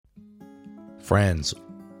friends,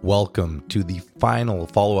 welcome to the final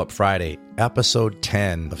Follow-Up Friday, episode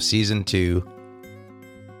 10 of season 2.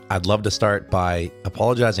 I'd love to start by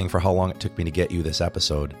apologizing for how long it took me to get you this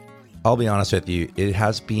episode. I'll be honest with you, it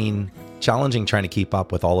has been challenging trying to keep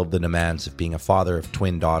up with all of the demands of being a father of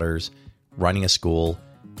twin daughters, running a school,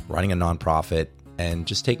 running a nonprofit, and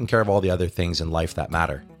just taking care of all the other things in life that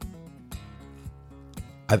matter.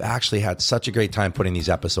 I've actually had such a great time putting these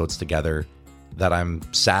episodes together that I'm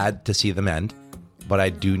sad to see them end, but I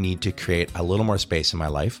do need to create a little more space in my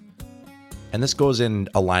life. And this goes in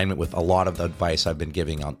alignment with a lot of the advice I've been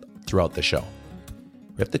giving throughout the show.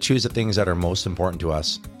 We have to choose the things that are most important to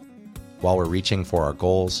us while we're reaching for our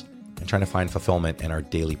goals and trying to find fulfillment in our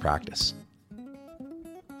daily practice.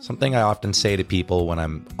 Something I often say to people when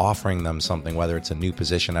I'm offering them something, whether it's a new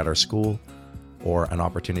position at our school or an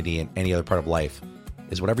opportunity in any other part of life,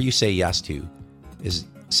 is whatever you say yes to is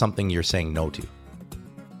something you're saying no to.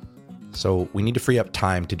 So we need to free up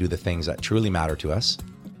time to do the things that truly matter to us.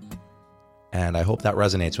 And I hope that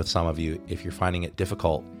resonates with some of you if you're finding it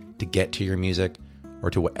difficult to get to your music or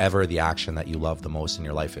to whatever the action that you love the most in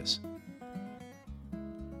your life is.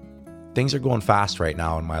 Things are going fast right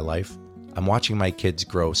now in my life. I'm watching my kids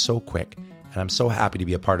grow so quick, and I'm so happy to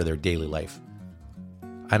be a part of their daily life.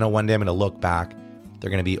 I know one day I'm going to look back,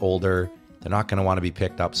 they're going to be older, they're not going to want to be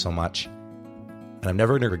picked up so much, and I'm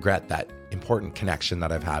never going to regret that important connection that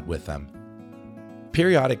I've had with them.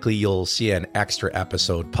 Periodically, you'll see an extra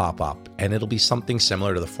episode pop up, and it'll be something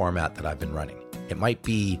similar to the format that I've been running. It might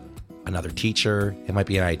be another teacher, it might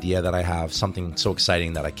be an idea that I have, something so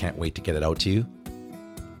exciting that I can't wait to get it out to you.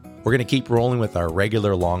 We're going to keep rolling with our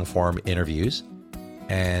regular long-form interviews,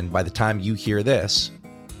 and by the time you hear this,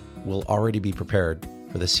 we'll already be prepared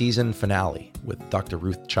for the season finale with Dr.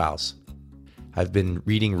 Ruth Childs. I've been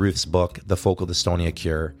reading Ruth's book, The Focal Dystonia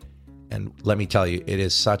Cure, and let me tell you, it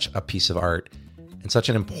is such a piece of art and such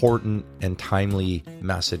an important and timely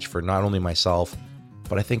message for not only myself,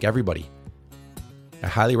 but I think everybody. I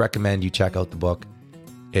highly recommend you check out the book.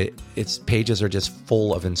 Its pages are just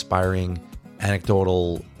full of inspiring,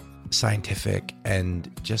 anecdotal, scientific,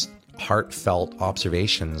 and just heartfelt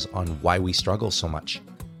observations on why we struggle so much,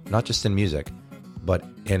 not just in music, but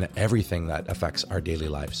in everything that affects our daily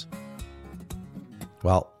lives.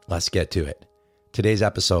 Well, let's get to it. Today's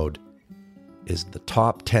episode is the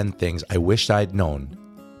top 10 things I wished I'd known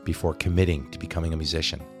before committing to becoming a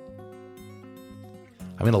musician.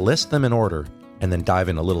 I'm going to list them in order and then dive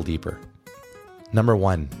in a little deeper. Number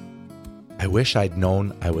 1, I wish I'd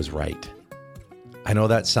known I was right. I know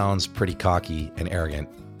that sounds pretty cocky and arrogant,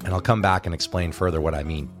 and I'll come back and explain further what I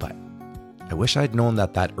mean, but I wish I'd known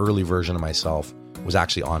that early version of myself was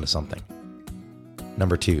actually onto something.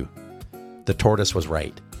 Number 2, the tortoise was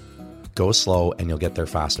right. Go slow and you'll get there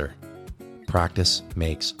faster. Practice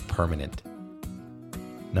makes permanent.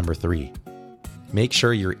 Number 3, make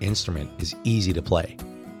sure your instrument is easy to play.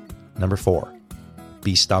 Number 4,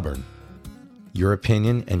 be stubborn. Your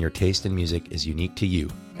opinion and your taste in music is unique to you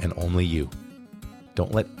and only you.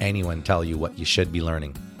 Don't let anyone tell you what you should be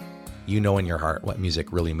learning. You know in your heart what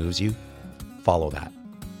music really moves you. Follow that.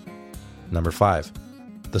 Number 5,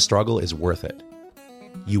 the struggle is worth it.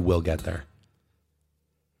 You will get there.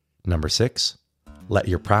 Number 6, let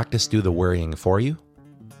your practice do the worrying for you.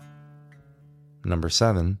 Number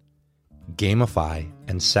 7, gamify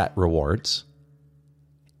and set rewards.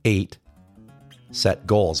 8, set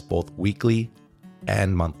goals both weekly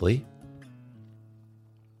and monthly.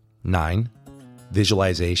 9,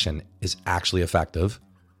 visualization is actually effective.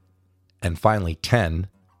 And finally, 10,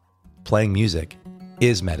 playing music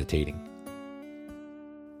is meditating.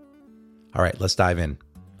 All right, let's dive in.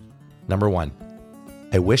 Number 1,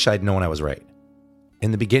 I wish I'd known I was right.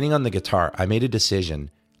 In the beginning on the guitar, I made a decision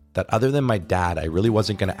that other than my dad, I really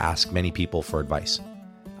wasn't going to ask many people for advice.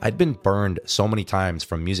 I'd been burned so many times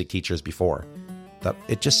from music teachers before that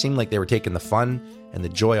it just seemed like they were taking the fun and the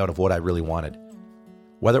joy out of what I really wanted.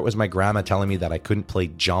 Whether it was my grandma telling me that I couldn't play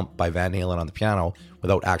Jump by Van Halen on the piano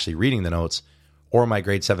without actually reading the notes, or my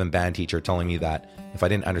grade 7 band teacher telling me that if I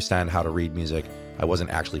didn't understand how to read music, I wasn't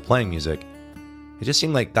actually playing music, it just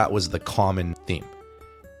seemed like that was the common theme.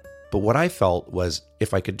 But what I felt was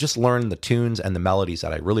if I could just learn the tunes and the melodies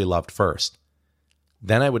that I really loved first,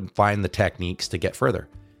 then I would find the techniques to get further.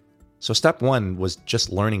 So step 1 was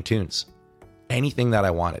just learning tunes, anything that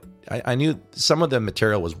I wanted. I knew some of the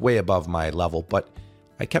material was way above my level, but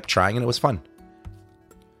I kept trying and it was fun.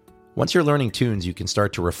 Once you're learning tunes, you can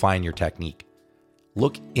start to refine your technique.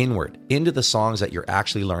 Look inward into the songs that you're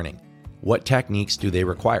actually learning. What techniques do they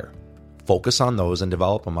require? Focus on those and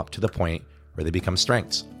develop them up to the point where they become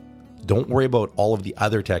strengths. Don't worry about all of the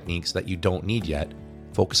other techniques that you don't need yet.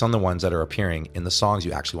 Focus on the ones that are appearing in the songs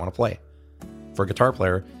you actually want to play. For a guitar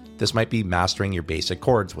player, this might be mastering your basic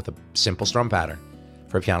chords with a simple strum pattern.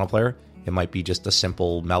 For a piano player, it might be just a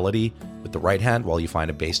simple melody with the right hand while you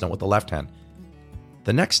find a bass note with the left hand.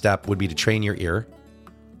 The next step would be to train your ear,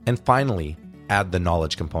 and finally, add the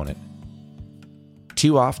knowledge component.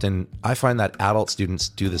 Too often, I find that adult students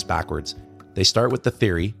do this backwards. They start with the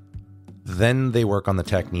theory, then they work on the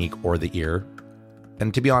technique or the ear.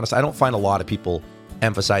 And to be honest, I don't find a lot of people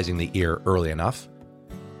emphasizing the ear early enough.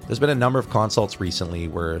 There's been a number of consults recently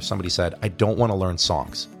where somebody said, I don't want to learn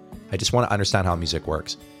songs. I just want to understand how music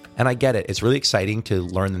works. And I get it. It's really exciting to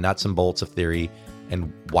learn the nuts and bolts of theory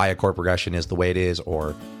and why a chord progression is the way it is,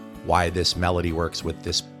 or why this melody works with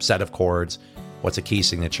this set of chords, what's a key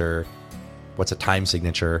signature, what's a time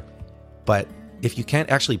signature. But if you can't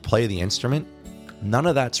actually play the instrument, none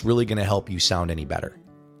of that's really going to help you sound any better.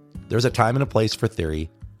 There's a time and a place for theory.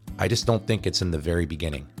 I just don't think it's in the very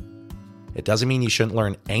beginning. It doesn't mean you shouldn't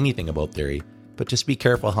learn anything about theory, but just be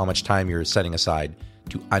careful how much time you're setting aside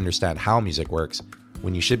to understand how music works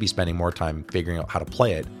when you should be spending more time figuring out how to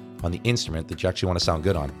play it on the instrument that you actually want to sound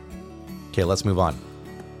good on. Okay, let's move on.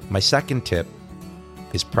 My second tip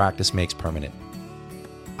is practice makes permanent.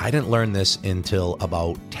 I didn't learn this until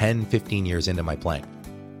about 10, 15 years into my playing.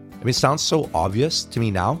 I mean, it sounds so obvious to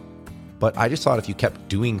me now, but I just thought if you kept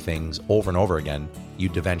doing things over and over again,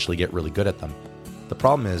 you'd eventually get really good at them. The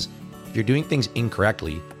problem is, if you're doing things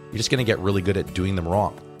incorrectly, you're just going to get really good at doing them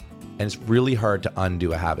wrong. And it's really hard to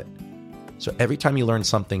undo a habit. So every time you learn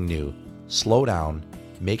something new, slow down,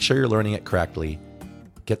 make sure you're learning it correctly,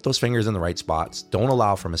 get those fingers in the right spots, don't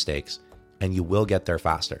allow for mistakes, and you will get there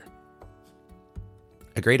faster.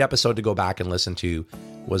 A great episode to go back and listen to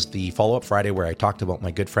was the Follow-Up Friday where I talked about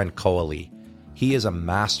my good friend Koa Lee. He is a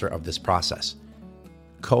master of this process.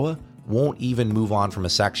 Koa won't even move on from a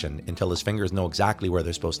section until his fingers know exactly where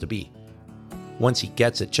they're supposed to be. Once he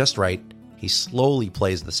gets it just right, he slowly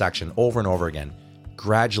plays the section over and over again,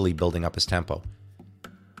 gradually building up his tempo.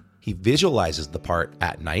 He visualizes the part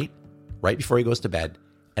at night, right before he goes to bed,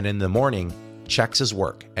 and in the morning, checks his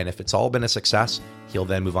work, and if it's all been a success, he'll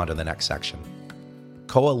then move on to the next section.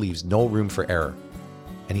 Koa leaves no room for error,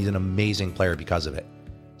 and he's an amazing player because of it.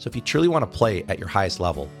 So if you truly want to play at your highest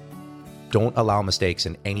level, don't allow mistakes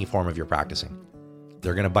in any form of your practicing.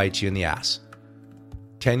 They're going to bite you in the ass.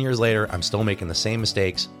 10 years later, I'm still making the same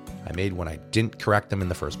mistakes I made when I didn't correct them in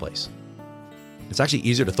the first place. It's actually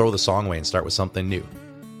easier to throw the song away and start with something new.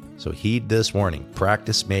 So heed this warning.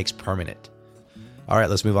 Practice makes permanent. All right,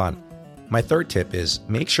 let's move on. My third tip is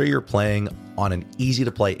make sure you're playing on an easy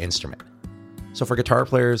to play instrument. So for guitar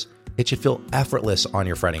players, it should feel effortless on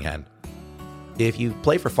your fretting hand. If you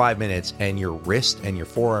play for 5 minutes and your wrist and your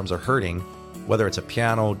forearms are hurting, whether it's a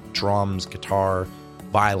piano, drums, guitar,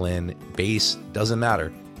 violin, bass, doesn't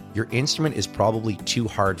matter. Your instrument is probably too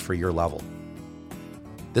hard for your level.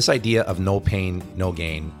 This idea of no pain, no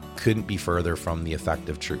gain couldn't be further from the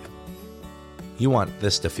effective truth. You want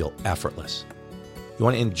this to feel effortless. You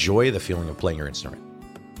want to enjoy the feeling of playing your instrument.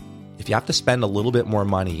 If you have to spend a little bit more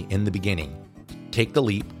money in the beginning, take the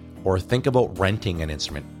leap or think about renting an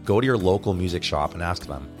instrument. Go to your local music shop and ask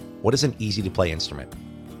them, what is an easy to play instrument?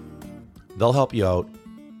 They'll help you out,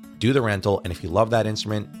 do the rental, and if you love that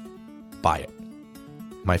instrument, buy it.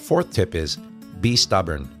 My fourth tip is be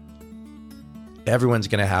stubborn. Everyone's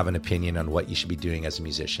going to have an opinion on what you should be doing as a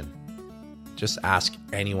musician. Just ask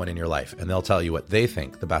anyone in your life and they'll tell you what they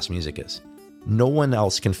think the best music is. No one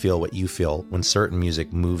else can feel what you feel when certain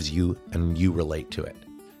music moves you and you relate to it.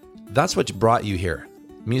 That's what brought you here.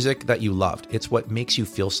 Music that you loved. It's what makes you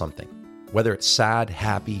feel something. Whether it's sad,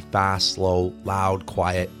 happy, fast, slow, loud,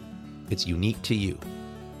 quiet, it's unique to you.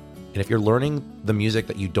 And if you're learning the music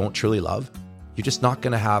that you don't truly love, you're just not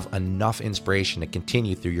going to have enough inspiration to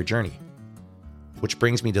continue through your journey. Which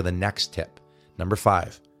brings me to the next tip. Number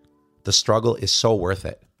 5, the struggle is so worth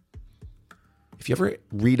it. If you ever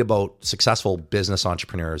read about successful business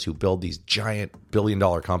entrepreneurs who build these giant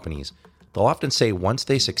billion-dollar companies, they'll often say once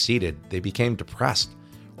they succeeded, they became depressed.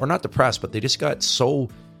 Or not depressed, but they just got so,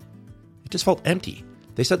 it just felt empty.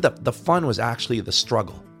 They said that the fun was actually the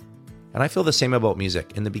struggle. And I feel the same about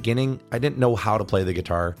music. In the beginning, I didn't know how to play the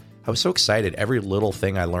guitar. I was so excited. Every little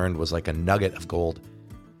thing I learned was like a nugget of gold.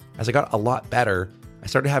 As I got a lot better, I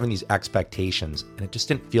started having these expectations and it just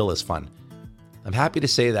didn't feel as fun. I'm happy to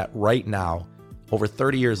say that right now, over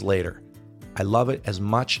 30 years later, I love it as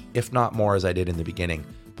much, if not more, as I did in the beginning,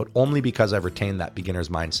 but only because I've retained that beginner's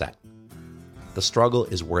mindset. The struggle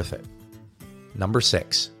is worth it. Number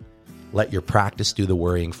 6, let your practice do the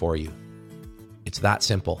worrying for you. It's that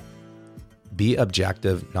simple. Be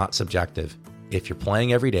objective, not subjective. If you're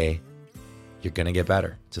playing every day, you're going to get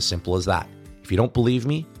better. It's as simple as that. If you don't believe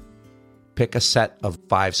me, pick a set of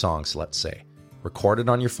 5 songs, let's say. Record it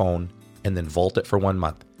on your phone and then vault it for 1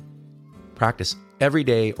 month. Practice every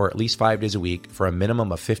day or at least 5 days a week for a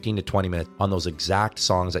minimum of 15 to 20 minutes on those exact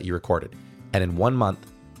songs that you recorded. And in 1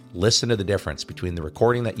 month, listen to the difference between the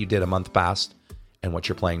recording that you did a month past and what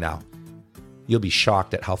you're playing now. You'll be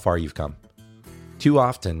shocked at how far you've come. Too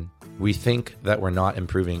often, we think that we're not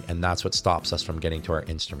improving, and that's what stops us from getting to our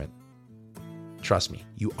instrument. Trust me,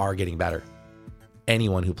 you are getting better.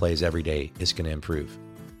 Anyone who plays every day is going to improve,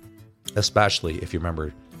 especially if you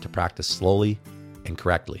remember to practice slowly and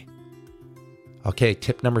correctly. Okay,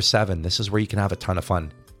 tip number 7. This is where you can have a ton of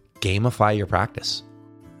fun. Gamify your practice.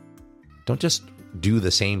 Don't just do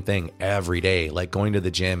the same thing every day, like going to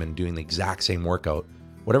the gym and doing the exact same workout.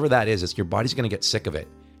 Whatever that is, your body's going to get sick of it,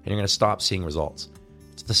 and you're going to stop seeing results.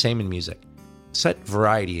 It's the same in music. Set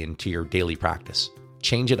variety into your daily practice.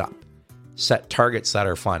 Change it up. Set targets that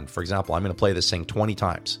are fun. For example, I'm going to play this thing 20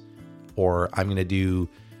 times, or I'm going to do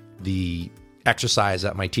the exercise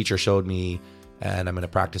that my teacher showed me, and I'm going to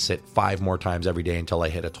practice it 5 more times every day until I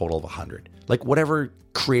hit a total of 100. Like whatever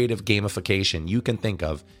creative gamification you can think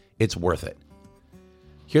of, it's worth it.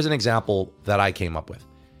 Here's an example that I came up with.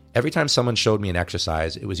 Every time someone showed me an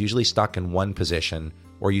exercise, it was usually stuck in one position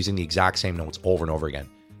or using the exact same notes over and over again.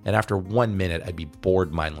 And after 1 minute, I'd be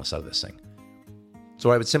bored mindless out of this thing. So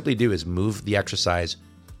what I would simply do is move the exercise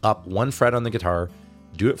up 1 fret on the guitar,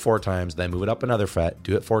 do it 4 times, then move it up another fret,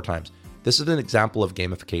 do it 4 times. This is an example of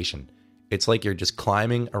gamification. It's like you're just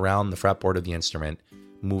climbing around the fretboard of the instrument,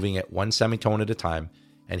 moving it 1 semitone at a time,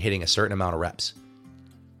 and hitting a certain amount of reps.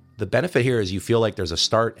 The benefit here is you feel like there's a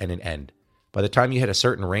start and an end. By the time you hit a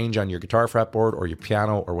certain range on your guitar fretboard or your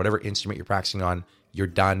piano or whatever instrument you're practicing on, you're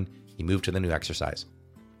done. You move to the new exercise.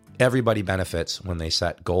 Everybody benefits when they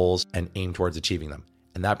set goals and aim towards achieving them.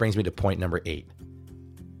 And that brings me to point number 8.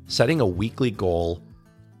 Setting a weekly goal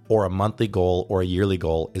or a monthly goal or a yearly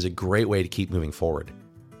goal is a great way to keep moving forward.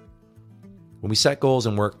 When we set goals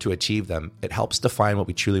and work to achieve them, it helps define what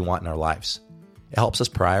we truly want in our lives. It helps us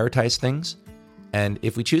prioritize things. And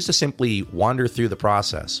if we choose to simply wander through the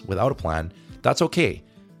process without a plan, that's okay.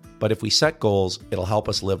 But if we set goals, it'll help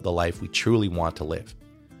us live the life we truly want to live.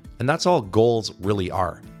 And that's all goals really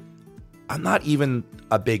are. I'm not even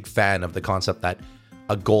a big fan of the concept that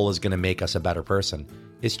a goal is going to make us a better person.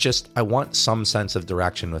 It's just I want some sense of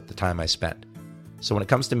direction with the time I spend. So when it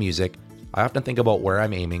comes to music, I often think about where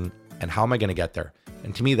I'm aiming and how am I going to get there.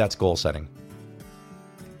 And to me, that's goal setting.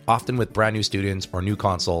 Often with brand new students or new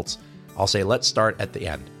consults, I'll say, let's start at the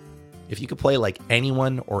end. If you could play like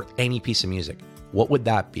anyone or any piece of music, what would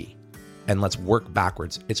that be? And let's work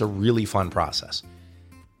backwards. It's a really fun process.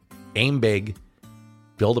 Aim big,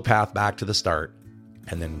 build a path back to the start,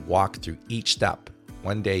 and then walk through each step.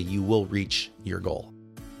 One day you will reach your goal.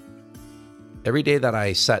 Every day that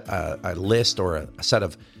I set a list or a set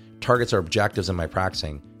of targets or objectives in my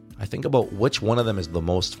practicing, I think about which one of them is the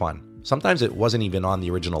most fun. Sometimes it wasn't even on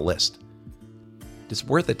the original list. It's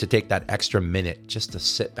worth it to take that extra minute just to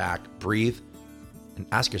sit back, breathe, and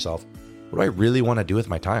ask yourself, what do I really want to do with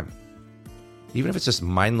my time? Even if it's just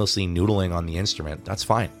mindlessly noodling on the instrument, that's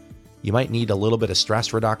fine. You might need a little bit of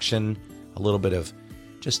stress reduction, a little bit of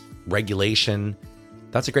just regulation.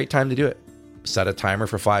 That's a great time to do it. Set a timer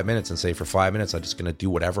for 5 minutes and say for 5 minutes, I'm just going to do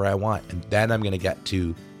whatever I want. And then I'm going to get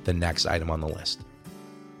to the next item on the list.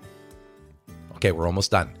 Okay, we're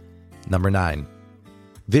almost done. Number 9.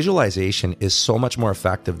 Visualization is so much more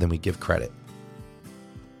effective than we give credit.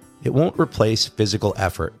 It won't replace physical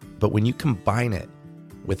effort, but when you combine it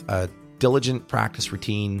with a diligent practice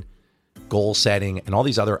routine, goal setting, and all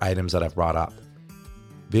these other items that I've brought up,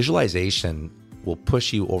 visualization will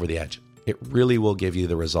push you over the edge. It really will give you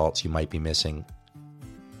the results you might be missing.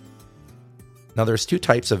 Now, there's 2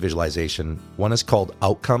 types of visualization. One is called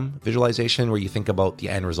outcome visualization, where you think about the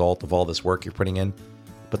end result of all this work you're putting in.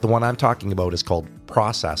 But the one I'm talking about is called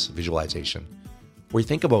process visualization, where you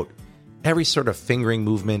think about every sort of fingering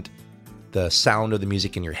movement, the sound of the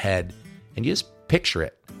music in your head, and you just picture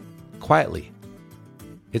it quietly.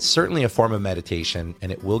 It's certainly a form of meditation, and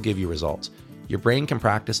it will give you results. Your brain can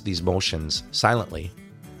practice these motions silently,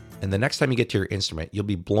 and the next time you get to your instrument, you'll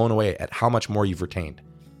be blown away at how much more you've retained.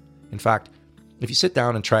 In fact, if you sit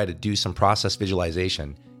down and try to do some process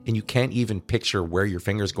visualization, and you can't even picture where your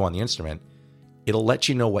fingers go on the instrument, it'll let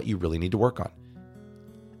you know what you really need to work on.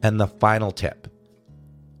 And the final tip,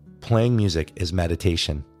 playing music is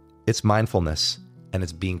meditation. It's mindfulness, and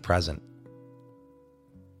it's being present.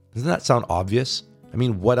 Doesn't that sound obvious? I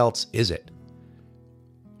mean, what else is it?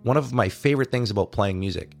 One of my favorite things about playing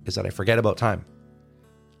music is that I forget about time.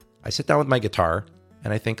 I sit down with my guitar,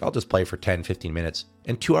 And I think I'll just play for 10, 15 minutes.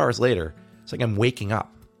 And 2 hours later, it's like I'm waking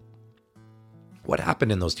up. What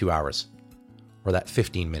happened in those 2 hours? Or that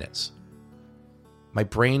 15 minutes? My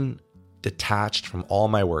brain detached from all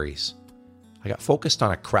my worries. I got focused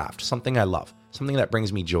on a craft, something I love, something that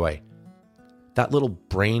brings me joy. That little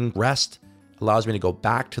brain rest allows me to go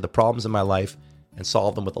back to the problems in my life and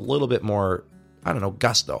solve them with a little bit more,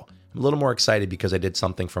 gusto. I'm a little more excited because I did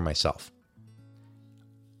something for myself.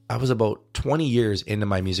 I was about 20 years into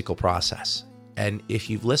my musical process. And if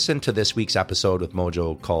you've listened to this week's episode with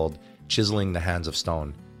Mojo called Chiseling the Hands of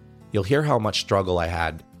Stone, you'll hear how much struggle I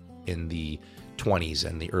had in the 20s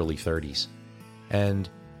and the early 30s. And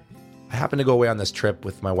I happened to go away on this trip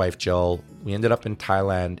with my wife, Jill. We ended up in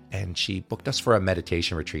Thailand and she booked us for a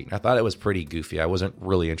meditation retreat. And I thought it was pretty goofy. I wasn't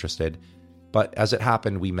really interested. But as it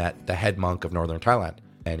happened, we met the head monk of Northern Thailand.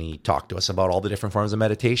 And he talked to us about all the different forms of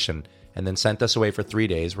meditation and then sent us away for 3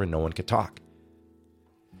 days where no one could talk.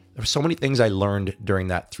 There were so many things I learned during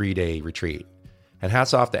that 3-day retreat. And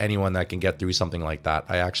hats off to anyone that can get through something like that.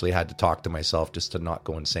 I actually had to talk to myself just to not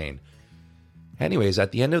go insane. Anyways,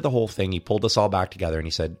 at the end of the whole thing, he pulled us all back together and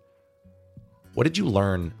he said, "What did you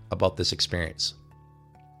learn about this experience?"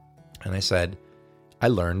 And I said, "I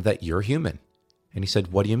learned that you're human." And he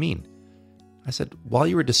said, "What do you mean?" I said, "While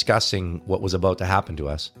you were discussing what was about to happen to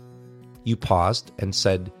us, you paused and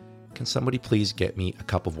said, 'Can somebody please get me a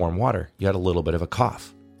cup of warm water?' You had a little bit of a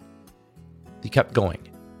cough." You kept going.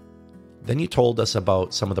 Then you told us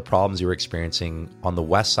about some of the problems you were experiencing on the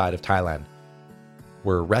west side of Thailand,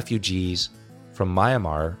 where refugees from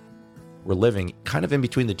Myanmar were living kind of in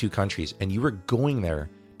between the two countries, and you were going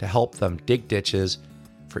there to help them dig ditches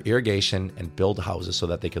for irrigation and build houses so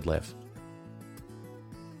that they could live.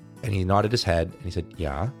 And he nodded his head and he said,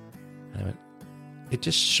 "Yeah." And I went, "It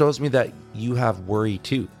just shows me that you have worry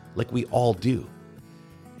too, like we all do."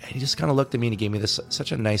 And he just kind of looked at me and he gave me this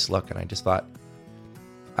such a nice look. And I just thought,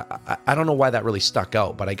 I don't know why that really stuck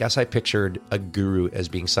out, but I guess I pictured a guru as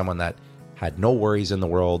being someone that had no worries in the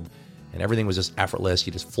world and everything was just effortless.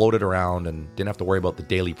 He just floated around and didn't have to worry about the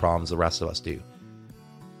daily problems the rest of us do.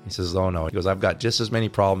 He says, "Oh no," he goes, "I've got just as many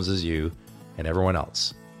problems as you and everyone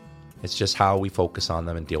else. It's just how we focus on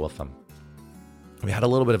them and deal with them." We had a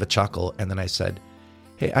little bit of a chuckle, and then I said,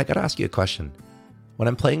 "Hey, I got to ask you a question. When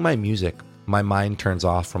I'm playing my music, my mind turns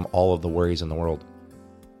off from all of the worries in the world."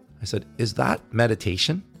 I said, "Is that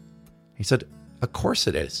meditation?" He said, "Of course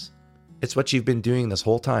it is. It's what you've been doing this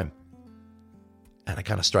whole time." And I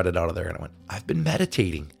kind of strutted out of there and I went, "I've been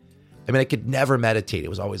meditating." I mean, I could never meditate. It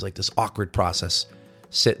was always like this awkward process.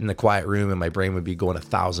 Sit in the quiet room and my brain would be going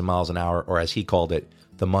 1,000 miles an hour, or as he called it,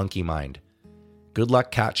 the monkey mind. Good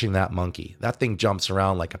luck catching that monkey. That thing jumps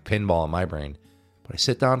around like a pinball in my brain. But I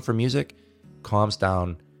sit down for music, calms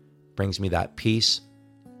down, brings me that peace,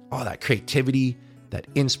 that creativity, that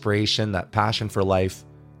inspiration, that passion for life,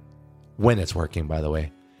 when it's working, by the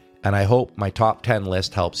way. And I hope my top 10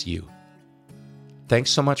 list helps you.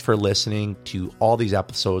 Thanks so much for listening to all these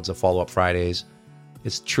episodes of Follow Up Fridays.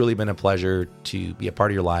 It's truly been a pleasure to be a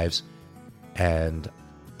part of your lives. And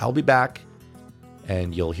I'll be back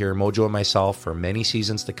and you'll hear Mojo and myself for many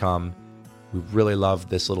seasons to come. We really love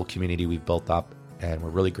this little community we've built up and we're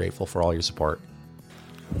really grateful for all your support.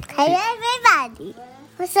 Hey everybody,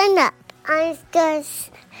 listen up. I've got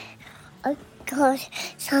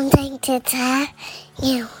something to tell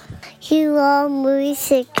you. You are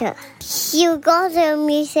music. You got the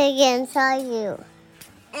music inside you.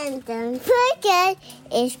 And don't forget,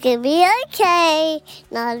 it's gonna be okay.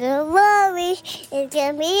 Not to worry, it's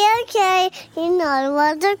gonna be okay. You don't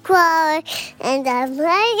want to cry. And don't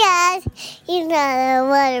forget, you don't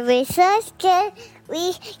want to be so scared.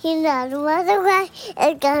 You don't want to cry.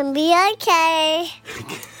 It's gonna be okay.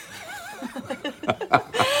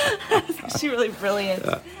 That's actually really brilliant.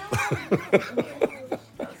 Yeah.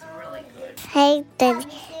 Hey,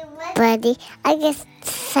 buddy, I got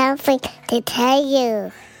something to tell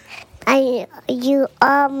you. You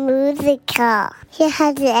are musical. You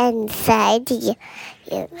have it inside you.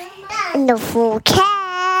 And the full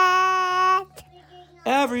cat.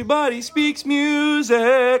 Everybody speaks music.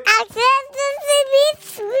 I said